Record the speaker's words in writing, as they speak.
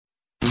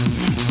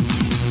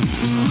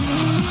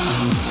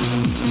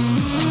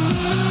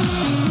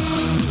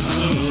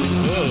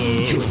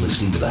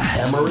the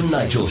Hammer and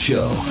Nigel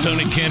Show.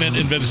 Tony Kennett,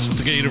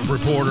 investigative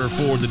reporter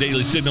for the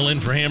Daily Signal in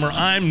for Hammer.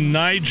 I'm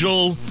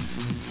Nigel.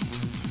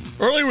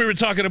 Earlier we were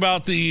talking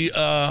about the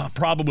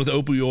problem with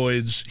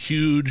opioids.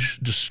 Huge,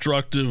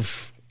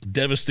 destructive,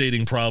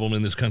 devastating problem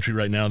in this country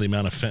right now, the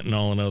amount of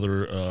fentanyl and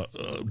other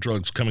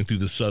drugs coming through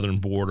the southern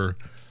border.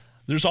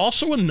 There's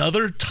also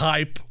another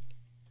type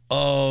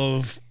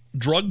of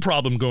drug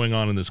problem going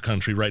on in this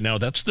country right now.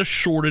 That's the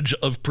shortage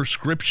of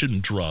prescription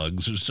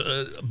drugs. There's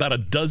about a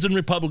dozen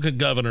Republican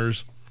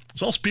governors.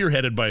 It's all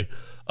spearheaded by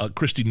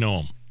Kristi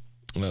Noem,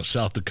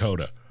 South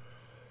Dakota.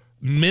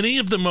 Many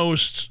of the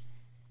most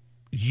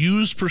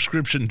used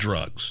prescription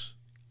drugs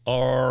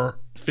are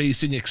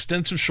facing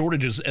extensive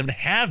shortages and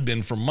have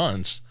been for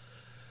months.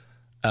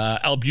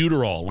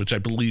 Albuterol, which I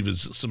believe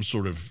is some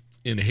sort of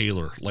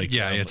inhaler, like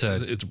it's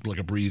like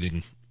a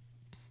breathing.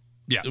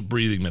 Yeah,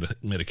 breathing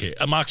Medicaid.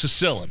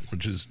 Amoxicillin,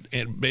 which is,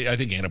 I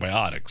think,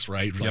 antibiotics,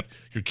 right? Yep. Like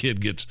your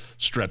kid gets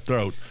strep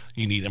throat,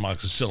 you need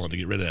amoxicillin to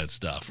get rid of that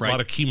stuff. Right. A lot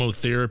of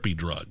chemotherapy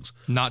drugs.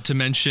 Not to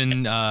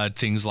mention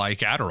things like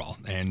Adderall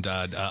and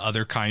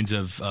other kinds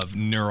of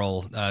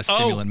neural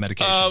stimulant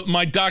medication.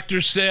 My doctor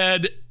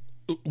said,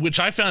 which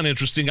I found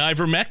interesting,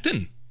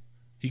 ivermectin.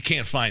 He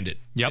can't find it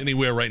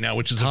anywhere right now,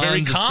 which is a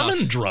very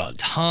common drug.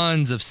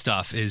 Tons of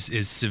stuff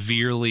is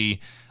severely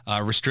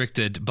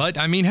restricted. But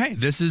I mean, hey,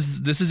 this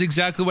is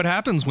exactly what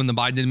happens when the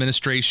Biden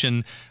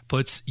administration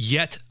puts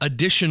yet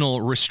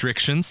additional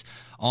restrictions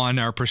on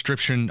our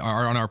prescription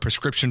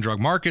drug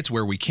markets,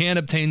 where we can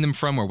obtain them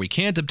from, where we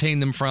can't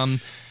obtain them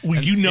from.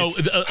 Well,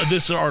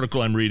 this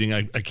article I'm reading,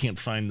 I can't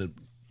find I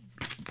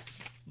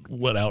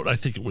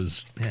think it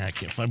was, I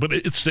can't find, but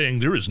it's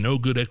saying there is no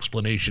good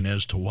explanation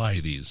as to why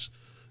these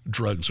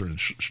drugs are in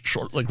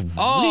short, like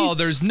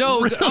there's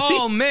no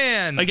really,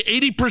 man, like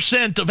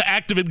 80% of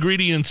active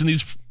ingredients in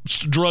these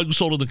drugs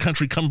sold in the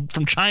country come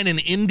from China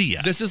and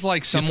India. This is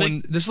like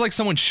someone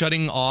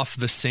shutting off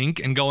the sink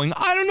and going,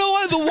 I don't know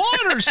why the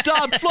water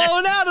stopped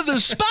flowing out of the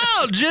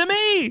spout,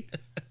 Jimmy.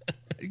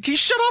 Can you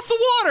shut off the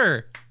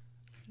water?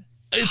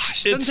 It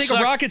doesn't take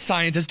a rocket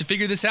scientist to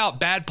figure this out.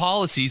 Bad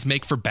policies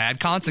make for bad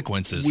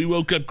consequences. We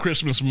woke up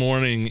Christmas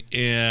morning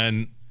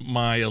and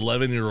my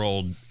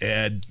 11-year-old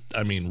had,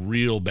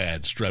 real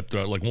bad strep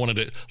throat,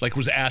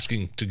 was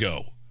asking to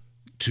go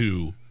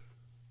to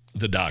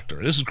the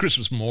doctor. This is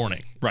Christmas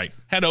morning. Right.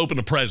 Had to open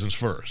the presents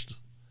first.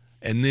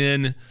 And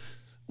then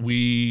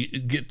we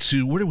get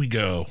to, where do we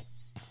go?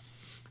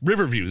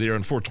 Riverview there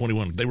on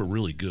 421. They were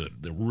really good.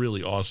 They're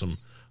really awesome.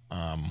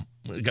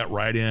 We got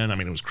right in.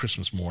 It was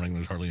Christmas morning.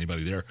 There was hardly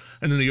anybody there.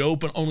 And then the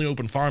only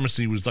open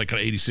pharmacy was like an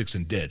 86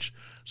 and Ditch.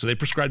 So they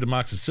prescribed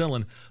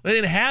amoxicillin. They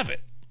didn't have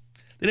it.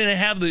 They didn't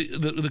have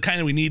the kind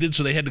that we needed,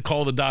 so they had to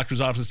call the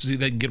doctor's office to see if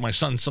they can get my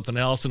son something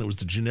else, and it was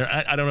the generic.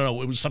 I don't know.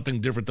 It was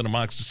something different than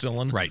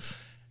amoxicillin. Right.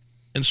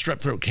 And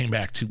strep throat came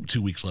back two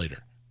weeks later.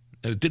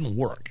 And it didn't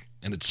work,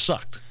 and it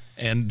sucked.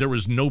 And there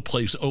was no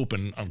place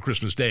open on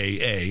Christmas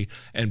Day, A.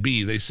 And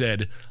B, they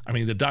said,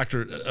 the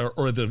doctor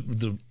or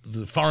the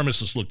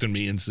pharmacist looked at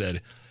me and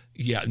said,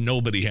 yeah,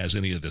 nobody has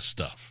any of this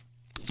stuff.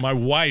 My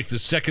wife, the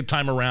second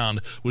time around,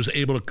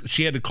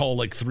 she had to call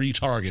like 3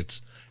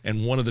 Targets,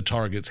 and one of the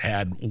Targets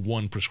had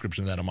one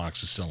prescription of that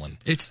amoxicillin.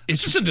 It's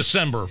just in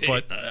December,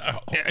 but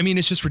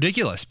it's just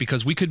ridiculous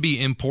because we could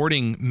be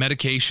importing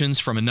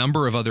medications from a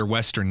number of other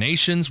Western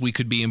nations. We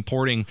could be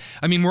importing.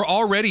 We're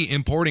already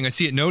importing. I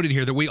see it noted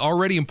here that we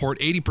already import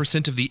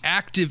 80% of the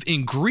active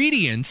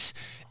ingredients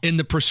in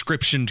the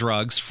prescription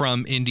drugs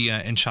from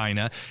India and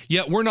China,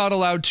 yet we're not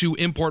allowed to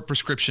import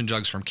prescription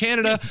drugs from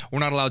Canada. We're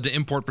not allowed to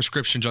import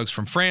prescription drugs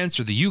from France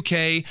or the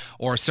UK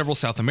or several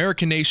South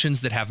American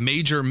nations that have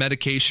major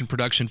medication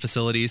production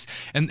facilities.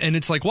 And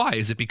it's like, why?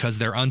 Is it because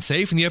they're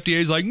unsafe? And the FDA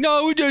is like,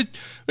 no, we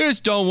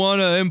just don't want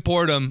to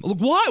import them. Look,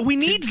 what? We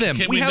need them.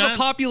 We have a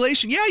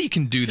population. Yeah, you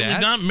can do that. Can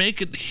we not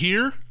make it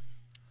here?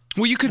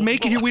 Well, you could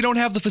make it here. We don't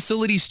have the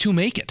facilities to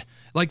make it.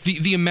 Like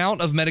the amount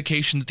of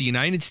medication that the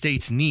United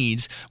States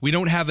needs, we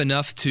don't have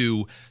enough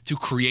to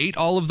create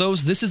all of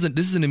those. This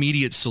is an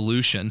immediate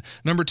solution.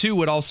 Number 2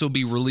 would also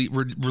be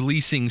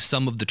releasing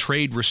some of the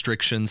trade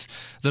restrictions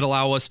that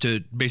allow us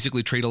to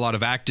basically trade a lot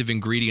of active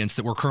ingredients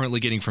that we're currently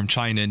getting from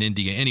China and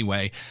India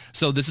anyway.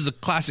 So this is a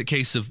classic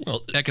case of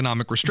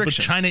economic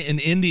restrictions. But China and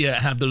India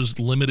have those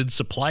limited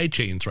supply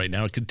chains right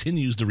now. It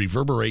continues to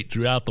reverberate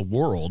throughout the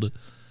world,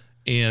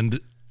 and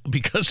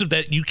because of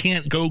that, you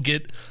can't go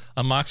get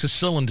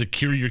amoxicillin to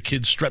cure your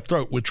kid's strep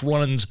throat, which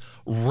runs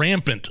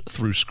rampant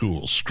through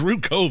schools. Screw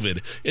COVID.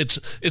 It's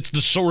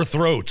the sore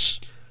throats.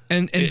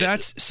 And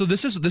this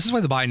is why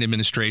the Biden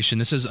administration,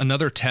 this is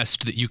another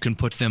test that you can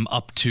put them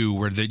up to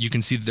where that you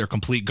can see that they're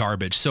complete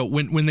garbage. So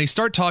when they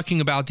start talking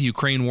about the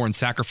Ukraine war and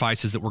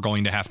sacrifices that we're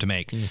going to have to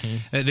make,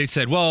 they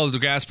said, well, the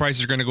gas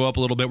prices are going to go up a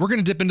little bit. We're going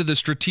to dip into the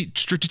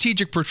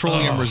strategic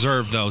petroleum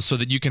reserve, though, so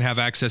that you can have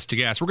access to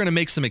gas. We're going to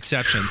make some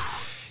exceptions.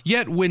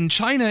 Yet when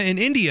China and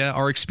India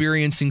are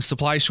experiencing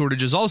supply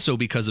shortages also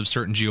because of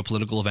certain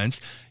geopolitical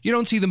events, you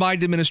don't see the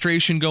Biden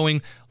administration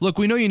going, look,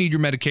 we know you need your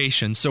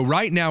medication, so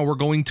right now we're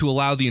going to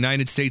allow the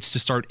United States to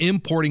start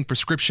importing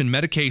prescription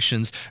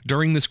medications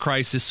during this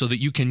crisis so that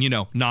you can,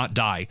 not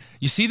die.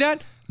 You see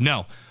that?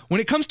 No. When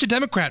it comes to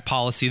Democrat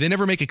policy, they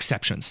never make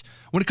exceptions.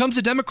 When it comes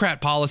to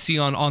Democrat policy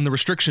on the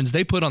restrictions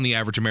they put on the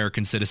average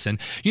American citizen,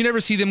 you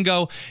never see them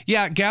go,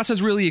 yeah, gas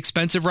is really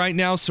expensive right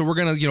now, so we're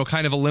going to,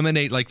 kind of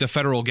eliminate like the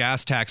federal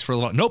gas tax for a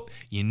little. Nope,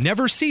 you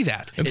never see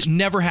that. It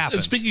never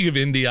happens. And speaking of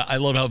India, I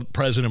love how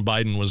President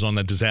Biden was on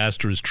that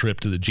disastrous trip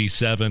to the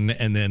G7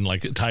 and then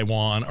like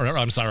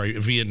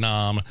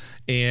Vietnam,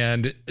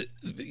 and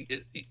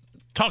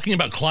talking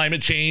about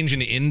climate change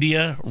in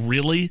India,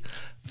 really?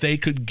 They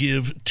could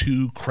give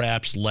two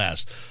craps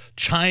less.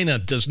 China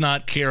does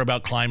not care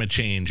about climate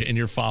change and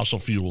your fossil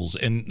fuels,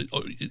 and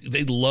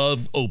they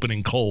love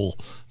opening coal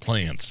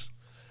plants.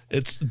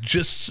 It's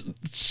just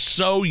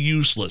so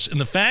useless.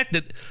 And the fact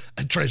that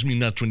it drives me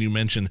nuts when you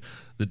mention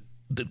that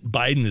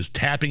Biden is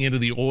tapping into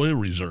the oil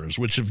reserves,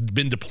 which have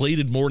been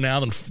depleted more now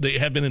than they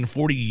have been in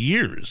 40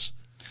 years.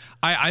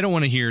 I don't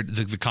want to hear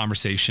the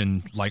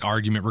conversation like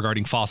argument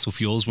regarding fossil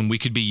fuels when we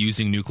could be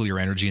using nuclear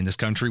energy in this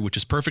country, which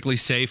is perfectly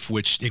safe,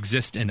 which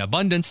exists in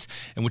abundance,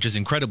 and which is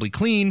incredibly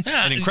clean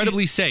and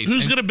incredibly safe.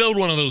 Who's going to build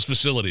one of those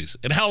facilities?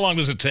 And how long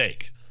does it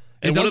take?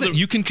 And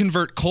you can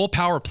convert coal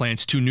power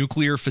plants to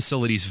nuclear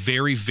facilities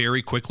very,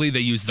 very quickly. They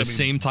use the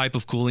same type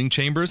of cooling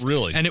chambers.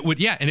 Really? And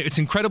and it's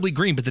incredibly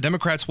green, but the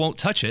Democrats won't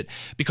touch it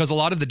because a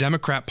lot of the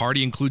Democrat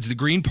Party includes the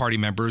Green Party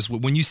members.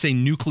 When you say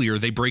nuclear,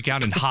 they break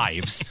out in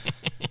hives.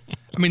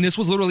 I mean, this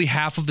was literally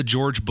half of the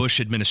George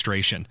Bush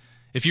administration.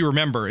 If you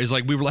remember, is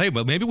like we were like, hey,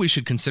 well, maybe we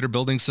should consider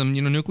building some,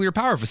 nuclear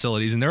power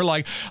facilities. And they're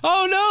like,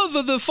 oh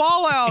no, the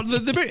fallout,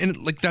 and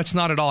like that's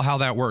not at all how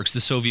that works.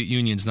 The Soviet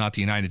Union's not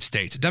the United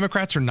States.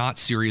 Democrats are not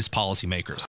serious policymakers.